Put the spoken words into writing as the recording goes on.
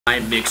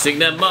I'm mixing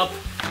them up.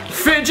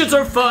 Fidgets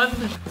are fun.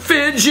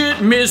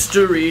 Fidget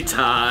mystery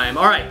time.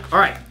 All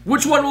right.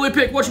 Which one will I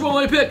pick? Which one will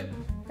I pick?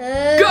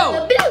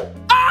 Go! Blue.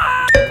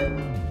 Ah!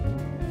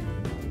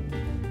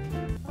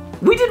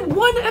 We did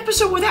one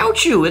episode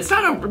without you. It's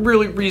not a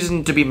really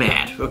reason to be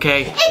mad,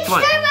 okay? It's Come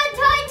on. toy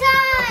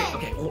time!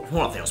 Okay, hold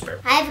on, Tailspare.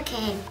 I have a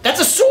cane.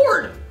 That's a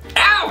sword!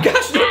 Ow,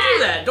 gosh, don't do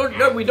that.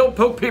 No, we don't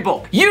poke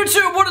people.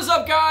 YouTube, what is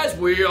up, guys?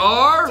 We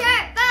are... Toy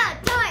time!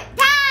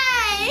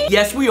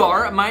 Yes, we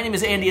are. My name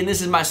is Andy, and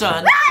this is my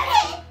son.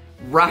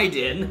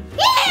 Raiden.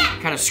 Yeah!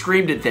 Kind of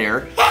screamed it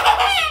there.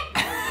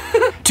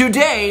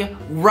 Today,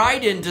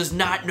 Raiden does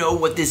not know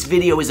what this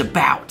video is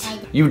about.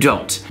 You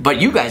don't. But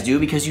you guys do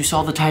because you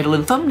saw the title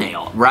and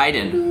thumbnail.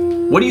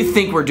 Raiden, what do you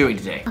think we're doing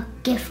today? A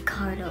gift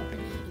card opening.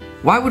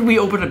 Why would we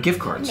open up gift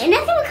cards? And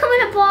nothing would come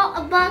in a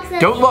box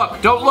that... Don't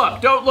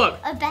look.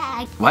 A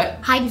bag. What?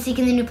 Hide and seek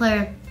in the new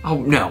player.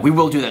 Oh, no, we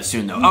will do that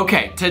soon, though.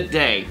 Okay,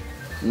 today,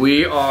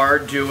 we are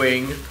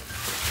doing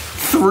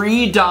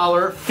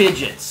 $3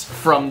 fidgets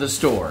from the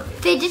store.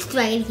 Fidgets, do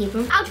I get to keep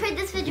them? I'll trade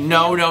this fidget.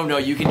 No,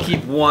 you can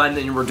keep one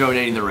and we're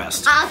donating the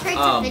rest. I'll trade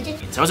some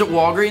fidgets. So I was at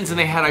Walgreens and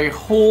they had a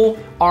whole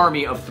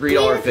army of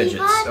 $3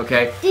 fidgets,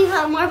 okay? Do you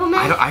have a marble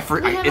man?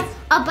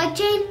 A bike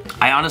chain?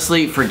 I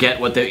honestly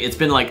forget it's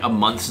been like a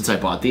month since I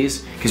bought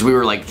these because we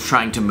were like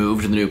trying to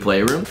move to the new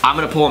playroom. I'm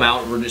gonna pull them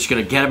out, we're just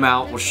gonna get them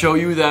out, we'll show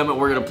you them and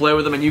we're gonna play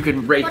with them and you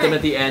can rate them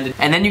at the end.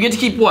 And then you get to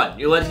keep one,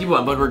 you're allowed to keep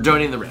one, but we're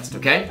donating the rest,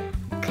 okay?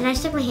 Can I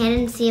stick my hand in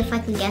and see if I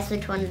can guess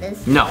which one it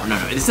is? No.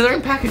 They're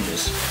in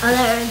packages. Oh,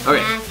 they're in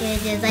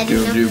packages. I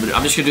didn't know.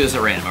 I'm just gonna do this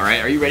at random, all right?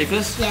 Are you ready for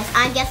this? Yes,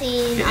 I'm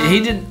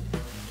guessing.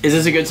 Is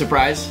this a good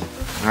surprise?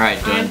 All right,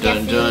 dun.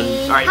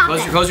 All right,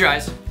 close your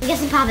eyes. I'm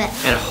guessing Pop It.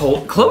 And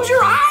close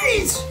your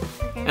eyes!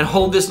 Okay. And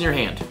hold this in your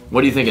hand.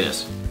 What do you think it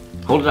is?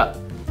 Hold it up.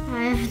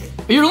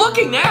 You're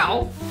looking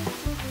now!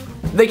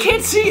 They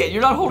can't see it.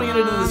 You're not holding it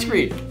into the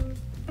screen.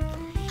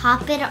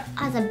 Pop It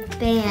as a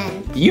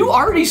band. You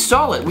already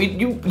saw it.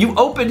 You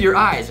opened your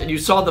eyes and you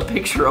saw the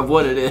picture of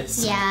what it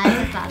is. Yeah,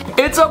 it's a Pop It.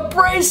 It's a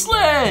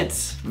bracelet!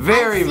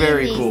 Very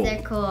cool.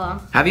 They're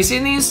cool. Have you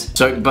seen these?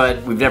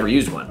 But we've never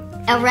used one.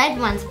 A red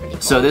one's pretty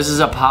cool. So this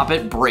is a Pop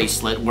It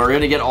bracelet. We're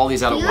gonna get all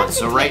these out at once.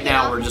 So right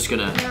now we're just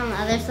gonna... Put it on the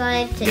other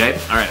side. Okay,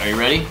 all right, are you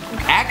ready?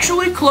 Okay.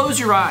 Actually close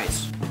your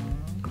eyes.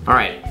 All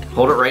right,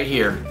 hold it right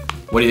here.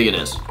 What do you think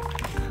it is?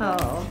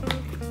 Oh,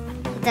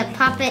 it's a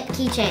Pop It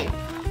keychain.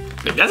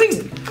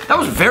 That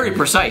was very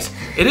precise.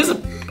 It is a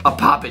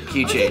Pop It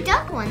keychain. It's a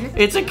duck one.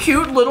 It's a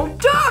cute little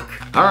duck.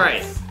 All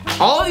right,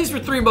 all of these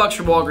were $3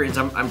 from Walgreens,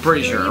 I'm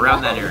pretty sure,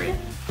 around that area.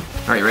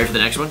 All right, you ready for the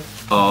next one?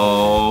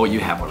 Oh, you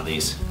have one of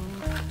these.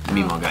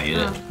 Meemaw got you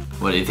it.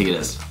 What do you think it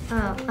is?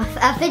 Oh,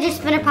 a fidget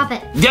spinner Pop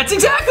It. That's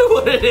exactly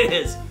what it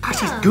is. Gosh,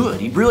 he's good.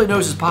 He really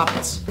knows his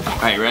Pop-Its. All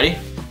right, you ready?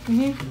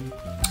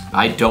 Mm-hmm.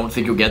 I don't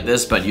think you'll get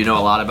this, but you know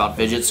a lot about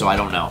fidgets, so I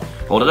don't know.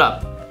 Hold it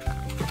up.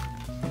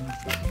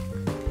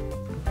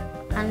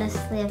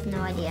 Honestly, I have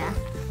no idea.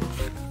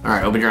 All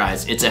right, open your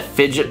eyes. It's a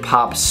Fidget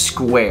Pop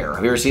Square.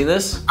 Have you ever seen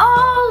this?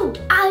 Oh,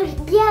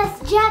 yes,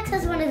 Jax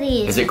has one of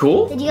these. Is it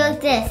cool? Did you go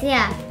like this?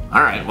 Yeah.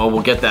 All right, well,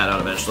 we'll get that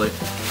out eventually.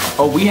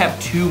 Oh, we have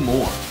 2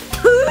 more.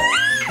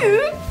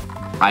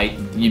 I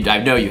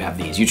know you have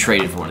these. You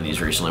traded for one of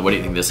these recently. What do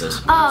you think this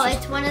is? Oh,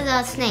 it's one of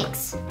the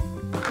snakes.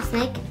 A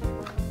snake?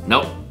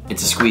 Nope,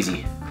 it's a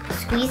squeezy.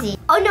 Squeezy.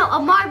 Oh no, a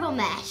marble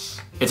mesh.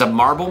 It's a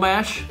marble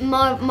mash?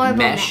 Marble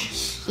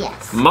mesh.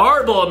 Yes.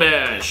 Marble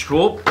mesh.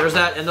 Cool. There's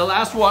that. And the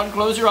last one.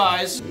 Close your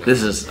eyes.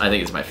 This is, I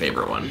think it's my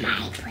favorite one.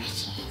 My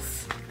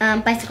precious.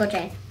 Bicycle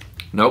chain.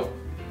 Nope.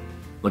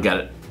 Look at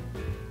it.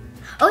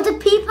 Oh, it's a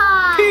pea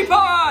pod. Pea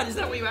pod. Is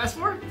that what you asked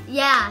for?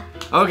 Yeah.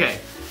 Okay.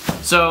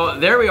 So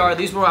there we are.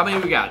 These were, how many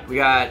we got? We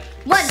got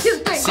 1, 2,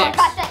 3, 4,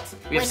 5,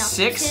 6. We have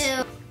 6.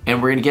 2.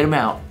 And we're gonna get them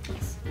out.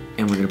 Yes.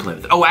 And we're gonna play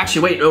with it. Oh,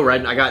 actually, wait. Oh,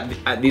 right. I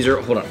got these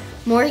are. Hold on.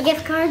 More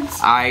gift cards.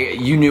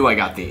 You knew I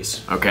got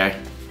these. Okay.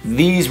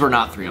 These were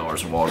not $3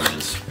 from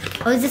Walgreens.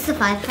 Oh, is this a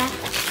 5-pack?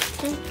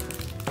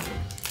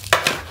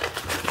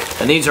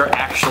 And these are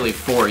actually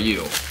for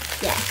you.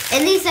 Yeah.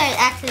 And these are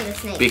actually the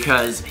snakes.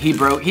 Because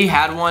he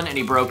had one and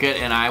he broke it,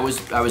 and I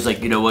was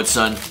like, you know what,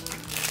 son?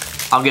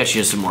 I'll get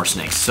you some more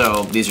snakes.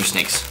 So these are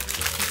snakes.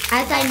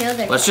 As I know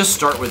they're Let's just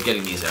start with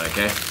getting these out,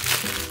 okay?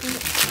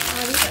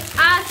 Oh, these are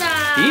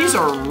awesome. These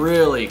are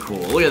really cool.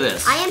 Look at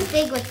this. I am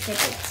big with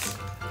fidgets.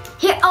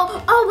 Here,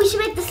 oh, we should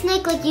make the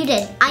snake like you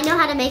did. I know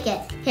how to make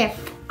it. Here,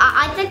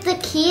 I think the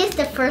key is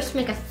to first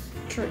make a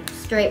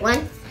straight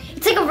one.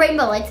 It's like a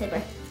rainbow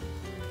lightsaber.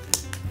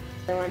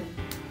 Other one.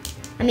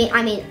 I mean,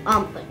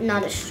 but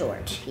not as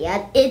short.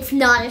 Yeah, it's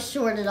not as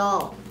short at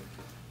all.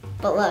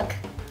 But look,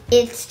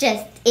 it's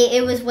just,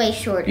 it was way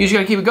shorter. You just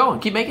gotta keep it going.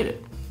 Keep making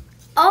it.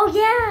 Oh,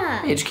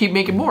 yeah. Hey, just keep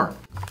making more.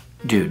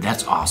 Dude,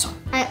 that's awesome.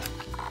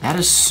 That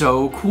is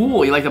so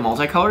cool. You like the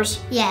multicolors?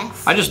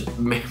 Yes. I just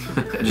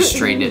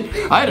straightened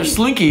it. I had a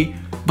slinky,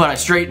 but I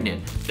straightened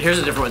it. Here's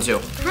a different one too.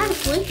 I have a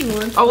slinky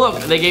one. Oh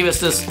look, they gave us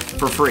this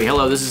for free.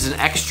 Hello, this is an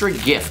extra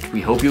gift. We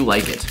hope you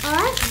like it. Oh,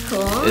 that's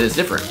cool. It is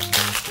different.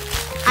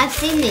 I've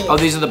seen these. Oh,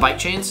 these are the bike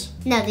chains?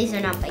 No, these are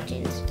not bike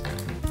chains.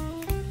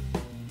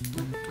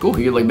 Cool,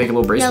 you can like make a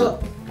little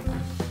bracelet. No.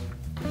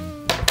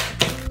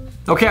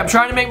 Okay, I'm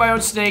trying to make my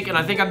own snake, and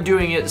I think I'm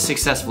doing it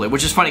successfully,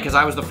 which is funny because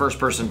I was the first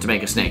person to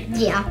make a snake.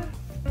 Yeah.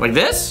 Like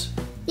this?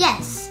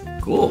 Yes.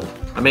 Cool.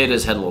 I made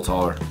his head a little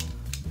taller.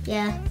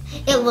 Yeah.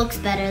 It looks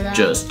better though.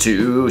 Just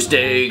two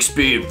snakes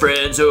being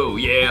friends, oh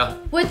yeah.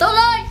 With a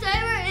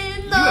lightsaber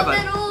in the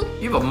middle.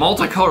 You have a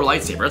multicolored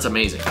lightsaber, that's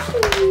amazing.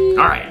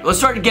 All right, let's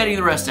start getting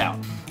the rest out.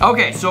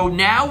 Okay, so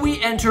now we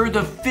enter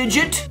the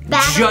fidget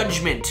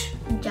judgment.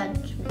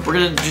 We're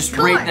gonna just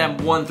rate them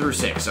 1 through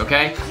 6,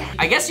 okay?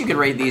 I guess you could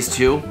rate these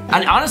too.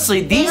 And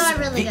honestly, these are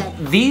really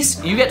good. These,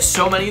 you get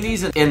so many of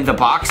these in the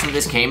box that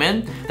this came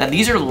in, that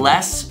these are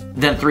less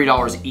than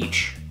 $3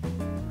 each.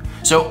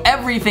 So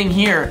everything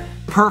here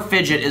per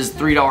fidget is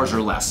 $3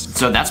 or less.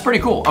 So that's pretty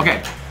cool.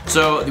 Okay,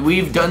 so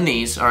we've done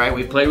these, all right?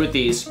 We've played with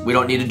these. We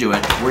don't need to do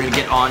it. We're gonna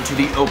get on to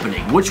the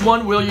opening. Which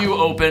one will you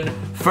open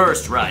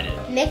first,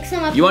 Ryden? Mix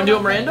them up. You wanna do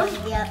them random?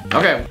 Yep.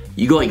 Okay,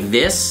 you go like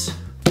this,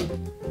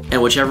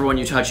 and whichever one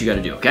you touch, you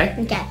gotta do, okay?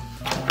 Okay.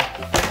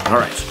 All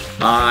right,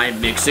 I'm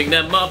mixing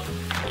them up.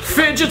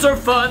 Fidgets are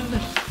fun.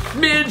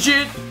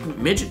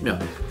 No.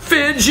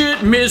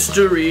 Fidget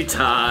mystery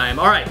time.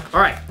 All right.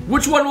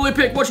 Which one will he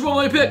pick? Go!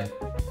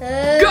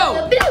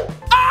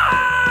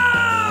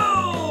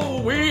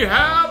 Oh! We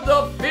have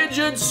the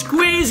fidget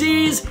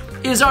squeezies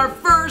is our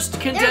first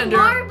contender.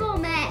 They're marble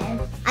men.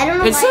 I don't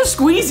know It why. says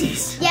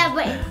squeezies. Yeah,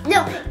 but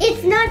no,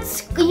 it's not.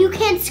 You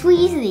can't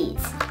squeeze these.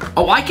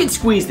 Oh, I can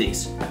squeeze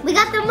these. We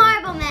got the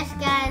marble mesh,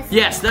 guys.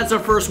 Yes, that's our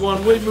first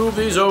one. We move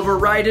these over,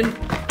 Ryden.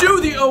 Do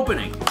the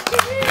opening.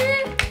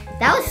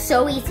 That was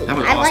so easy. That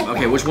was I awesome. like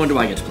Okay, that. which one do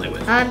I get to play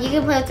with? You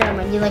can play with the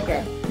one. You like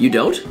red. You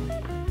don't?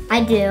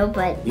 I do,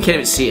 but. You can't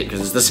even see it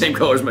because it's the same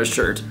color as my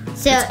shirt.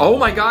 So. Oh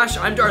my gosh,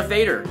 I'm Darth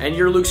Vader and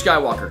you're Luke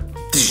Skywalker.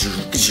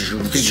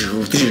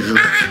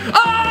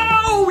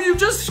 Oh, you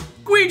just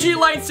squeegee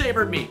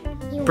lightsabered me.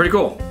 Pretty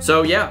cool.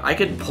 So yeah, I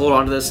could hold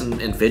on to this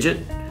and fidget.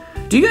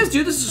 Do you guys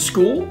do this at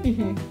school?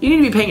 Mm-hmm. You need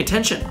to be paying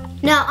attention.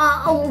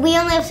 No, we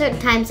only have certain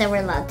times that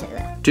we're allowed to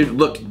though. Dude,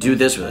 look, do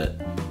this with it.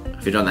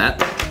 Have you done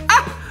that?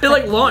 Ah, it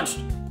like launched.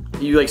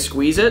 You like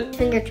squeeze it.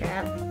 Finger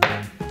trap.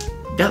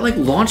 That like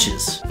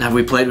launches. Have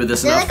we played with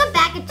this They're enough? like a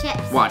bag of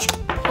chips. Watch.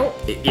 Oh.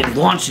 It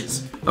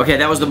launches. Okay,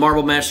 that was the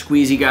marble mesh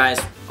squeezy, guys.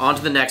 On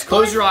to the next.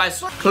 Close your eyes.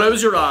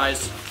 Close your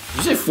eyes.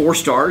 Did you say 4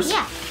 stars?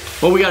 Yeah.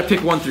 Well, we gotta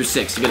pick 1 through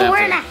 6. You're gonna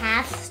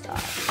 4.5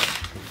 stars.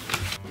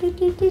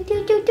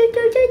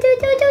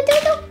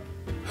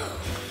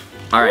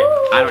 All right,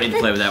 I don't need to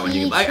play with that one.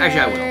 Actually,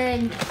 I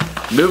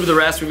will. Move the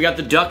rest. We've got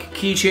the duck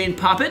keychain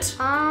poppet.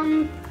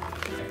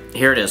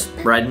 Here it is.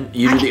 Ryden,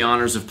 you do the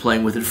honors of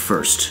playing with it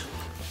first.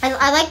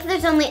 I like how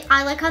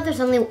there's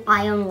only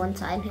eye on one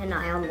side and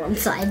eye on one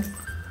side.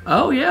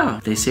 Oh yeah,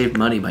 they saved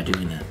money by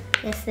doing that.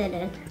 Yes, they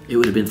did. It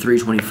would have been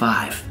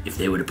 $3.25 if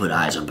they would have put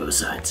eyes on both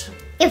sides.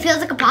 It feels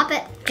like a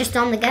poppet, just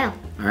on the go.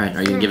 All right,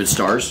 are you gonna give it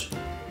stars?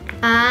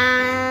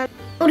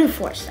 We'll do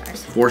 4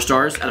 stars. 4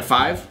 stars out of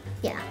 5?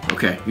 Yeah.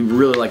 Okay, you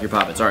really like your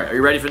poppets. All right, are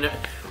you ready for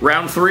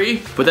round 3?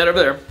 Put that over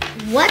there.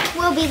 What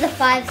will be the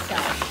 5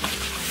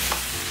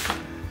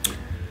 stars?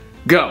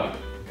 Go.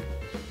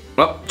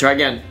 Oh, try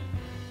again.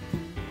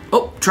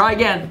 Oh, try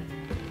again.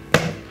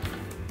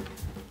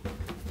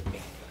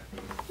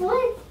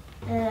 What?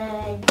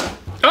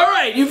 All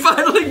right, you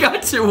finally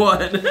got to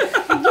one. You moved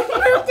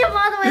them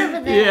all the way over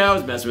there. Yeah, I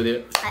was messing with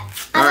you. I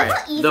All like right,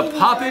 how easy the these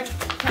Poppet are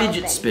to Fidget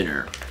open.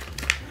 Spinner,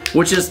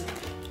 which is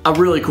a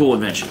really cool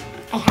invention.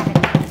 I have it.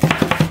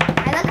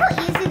 I like how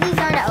easy these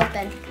are to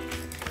open.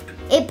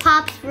 It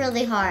pops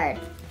really hard.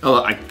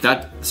 Oh,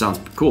 that sounds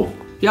cool.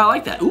 Yeah, I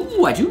like that.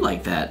 Ooh, I do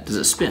like that. Does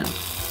it spin?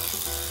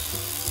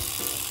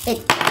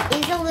 It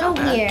is a little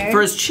weird.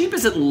 For as cheap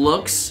as it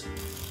looks,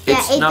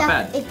 it's not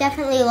bad. It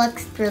definitely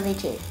looks really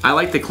cheap. I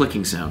like the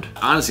clicking sound.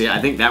 Honestly, I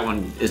think that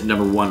one is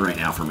number 1 right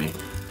now for me.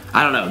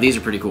 I don't know, these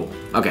are pretty cool.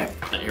 Okay,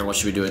 here, what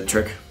should we do? A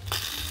trick?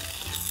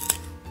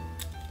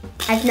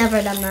 I've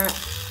never done that.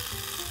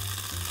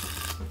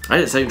 I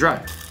did it second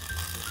try.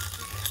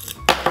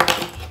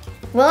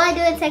 Will I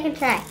do it second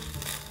try?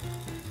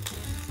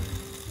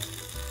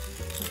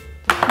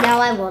 No,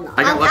 I will not.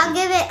 I'll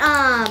give it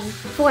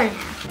 4.5.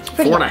 It's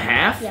pretty 4.5?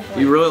 good. Yeah, 4.5.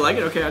 You really like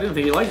it? Okay, I didn't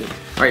think you liked it.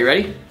 All right, you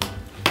ready?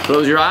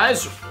 Close your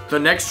eyes. The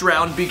next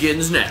round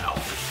begins now.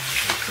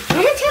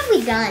 How much have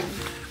we done?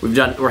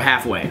 We're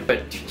halfway.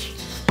 But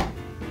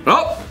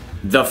oh,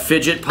 the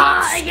fidget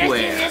pop square.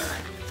 Yes.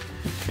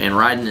 And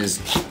Ryden is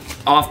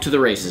off to the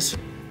races.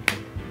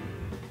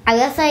 I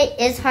guess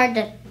it's hard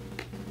to.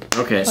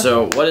 Okay,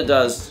 so what it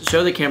does,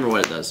 show the camera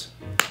what it does.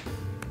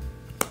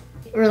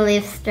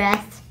 Relieve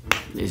stress.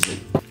 This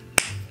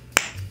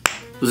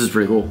is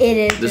pretty cool.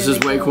 It is. This really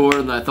is way cool.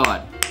 cooler than I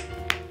thought.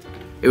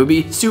 It would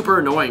be super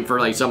annoying for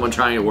like someone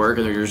trying to work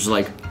and they're just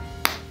like,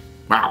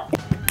 wow.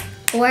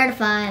 4 out of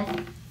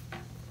 5.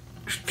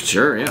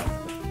 Sure, yeah.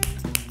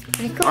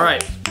 Pretty cool. All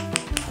right,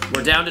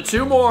 we're down to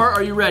 2 more.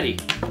 Are you ready?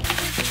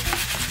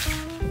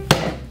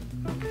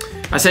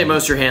 I say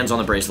most your hands on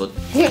the bracelet.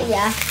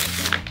 Yeah.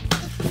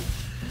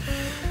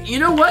 You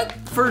know what?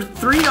 For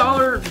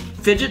 $3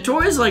 fidget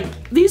toys,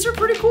 like, these are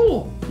pretty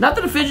cool. Not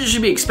that a fidget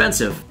should be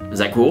expensive. Is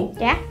that cool?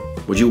 Yeah.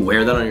 Would you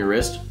wear that on your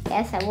wrist?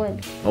 Yes, I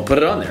would. I'll put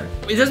it on there.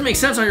 It doesn't make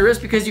sense on your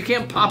wrist because you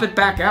can't pop it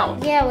back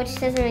out. Yeah, which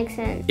doesn't make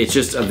sense. It's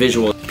just a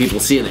visual people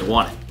see and they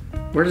want it.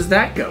 Where does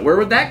that go? Where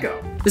would that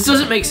go? This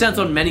doesn't make sense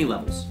on many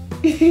levels.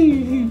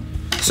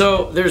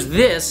 So there's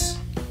this,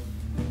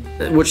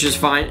 which is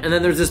fine, and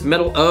then there's this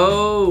metal.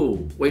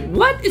 Oh, wait,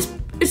 what?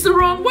 It's the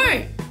wrong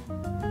way.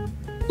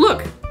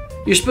 Look,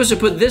 you're supposed to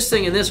put this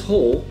thing in this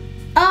hole.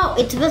 Oh,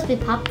 it's supposed to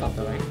be popped all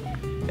the way.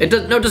 It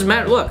doesn't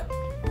matter. Look,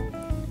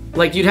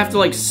 like you'd have to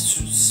like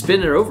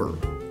spin it over.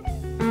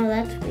 Oh,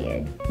 that's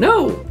weird.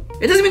 No,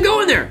 it doesn't even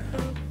go in there.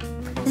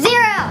 0.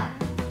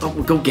 Oh,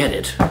 well, go get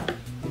it.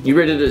 You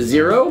rated a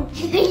 0? Not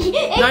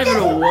even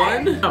a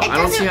 1? No, I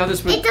don't see how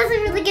this would. It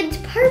doesn't really get its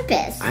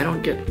purpose. I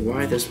don't get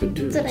why this would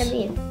do That's this. what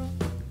I mean.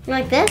 You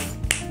like this?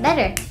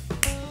 Better.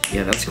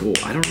 Yeah, that's cool.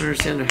 I don't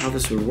understand how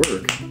this would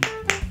work.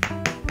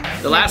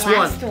 The last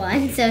one.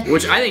 So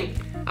which I think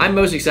I'm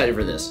most excited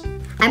for this.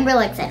 I'm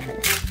really excited for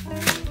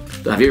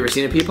this. Have you ever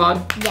seen a pea pod?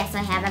 Yes, I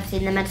have. I've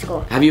seen them at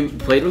school. Have you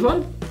played with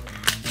one?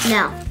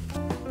 No.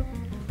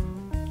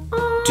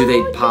 Oh, Do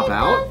they pop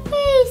out?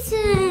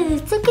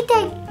 Faces. Look at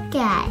that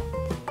guy.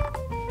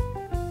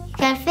 He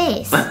got a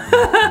face.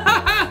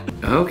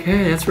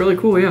 Okay, that's really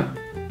cool, yeah.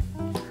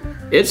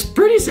 It's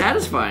pretty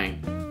satisfying.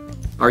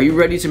 Are you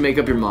ready to make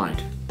up your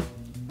mind?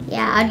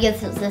 Yeah, I'd give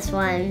this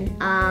one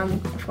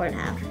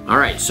 4.5. All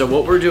right, so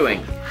what we're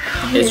doing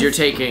is you're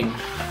taking,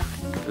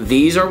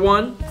 these are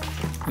one,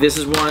 this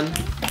is one,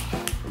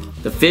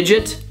 the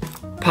fidget,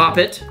 pop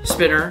it,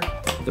 spinner,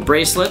 the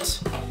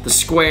bracelet, the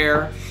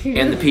square,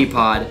 and the pea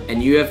pod,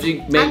 and you have to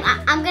make.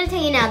 I'm gonna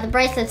tell you now, the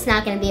bracelet's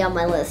not gonna be on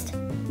my list.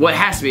 What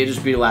has to be, it'll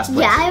just be the last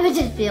place. Yeah, it would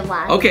just be a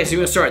lot. Okay, so you're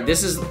gonna start.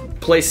 This is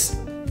place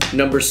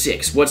number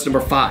 6. What's number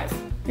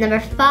 5? Number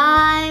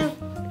 5.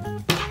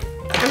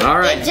 All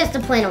right. It's just a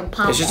plain old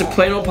pop. It's just a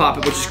plain old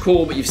pop-it, which is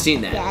cool, but you've seen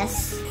that.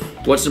 Yes.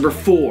 What's number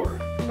 4?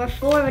 Number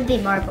 4 would be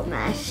marble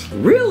mash.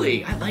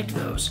 Really? I liked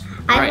those.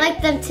 All I right.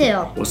 like them too.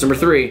 What's number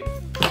 3?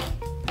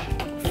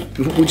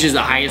 Which is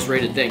the highest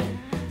rated thing.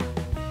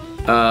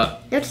 No,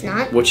 it's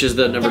not. Which is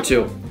the number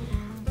 2?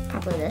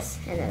 Probably this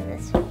and then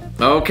this.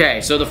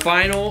 Okay, so the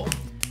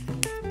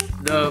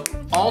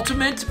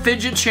ultimate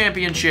fidget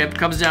championship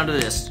comes down to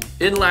this.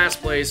 In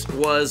last place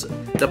was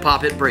the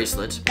pop-it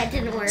bracelet. That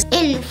didn't work.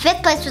 In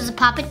 5th place was a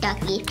pop-it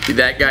ducky.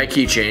 That guy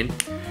keychain.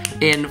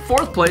 In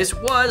 4th place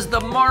was the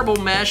marble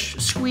mesh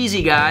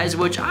squeezy guys,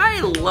 which I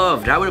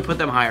loved. I would have put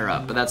them higher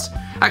up, but that's,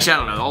 actually I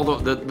don't know, although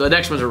the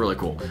next ones are really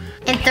cool.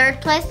 In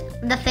 3rd place,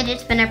 the fidget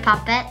spinner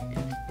pop-it.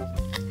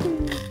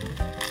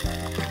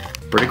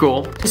 Pretty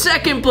cool.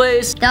 2nd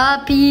place,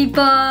 The pea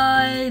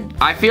pod.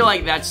 I feel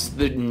like that's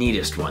the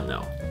neatest one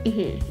though.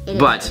 Mm-hmm.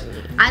 But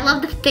I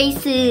love the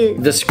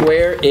faces. the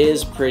square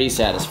is pretty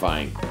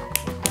satisfying.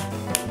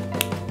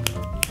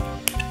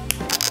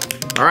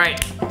 All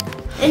right.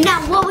 And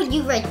now, what would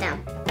you rate them?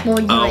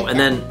 What would you rate And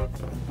them? then,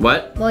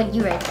 what? What would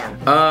you rate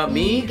them?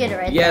 Me? You get it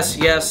right. Yes,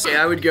 yes.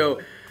 Yeah, I would go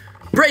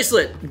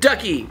bracelet,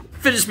 ducky,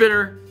 fidget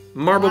spinner,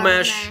 marble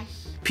mesh,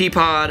 pea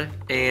pod,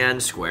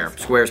 and square.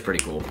 Square's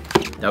pretty cool.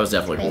 That was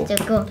definitely cool. So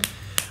cool.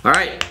 All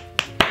right.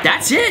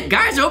 That's it,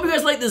 guys. I hope you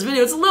guys liked this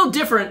video. It's a little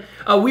different.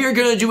 We are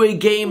gonna do a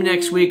game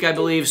next week, I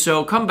believe.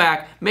 So come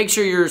back. Make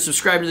sure you're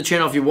subscribed to the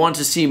channel if you want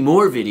to see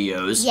more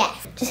videos.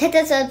 Yes. Just hit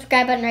the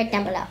subscribe button right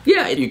down below.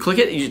 Yeah, you click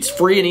it. It's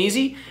free and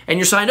easy, and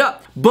you're signed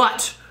up.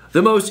 But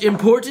the most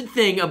important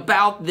thing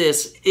about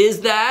this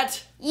is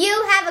that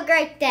You have a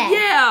great day.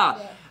 yeah,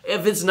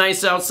 if it's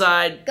nice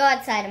outside, Go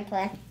outside and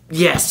play.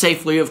 yes,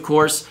 safely, of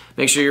course.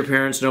 Make sure your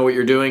parents know what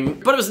you're doing.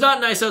 But if it's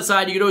not nice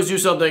outside, you can always do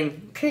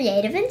something.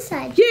 Creative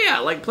inside. Yeah,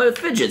 like play with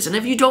fidgets. And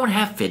if you don't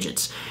have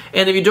fidgets,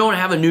 and if you don't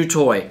have a new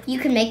toy, You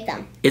can make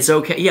them. it's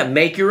okay. Yeah,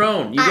 make your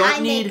own. You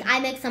don't need. I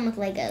make some with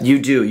Legos. You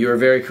do. You are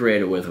very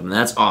creative with them.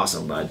 That's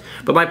awesome, bud.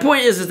 But my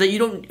point is that you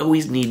don't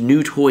always need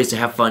new toys to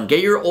have fun. Get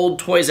your old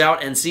toys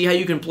out and see how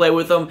you can play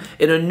with them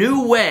in a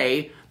new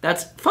way.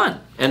 That's fun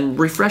and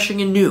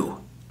refreshing and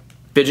new.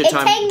 Fidget It's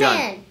time done.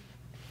 Hangman.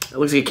 It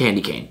looks like a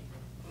candy cane.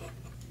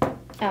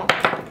 Oh.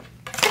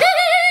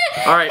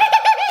 All right.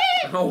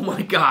 Oh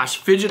my gosh,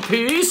 fidget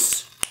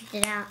piece.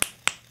 Get out.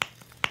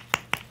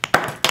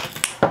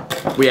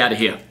 We out of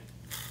here.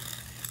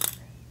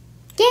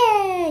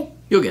 Yay!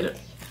 You'll get it.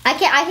 I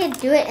can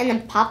do it and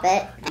then pop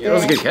it. Yeah, that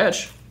was a good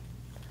catch.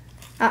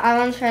 I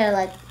want to try to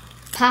like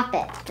pop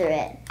it through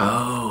it.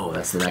 Oh,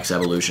 that's the next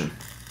evolution.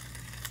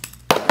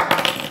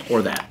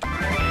 Or that.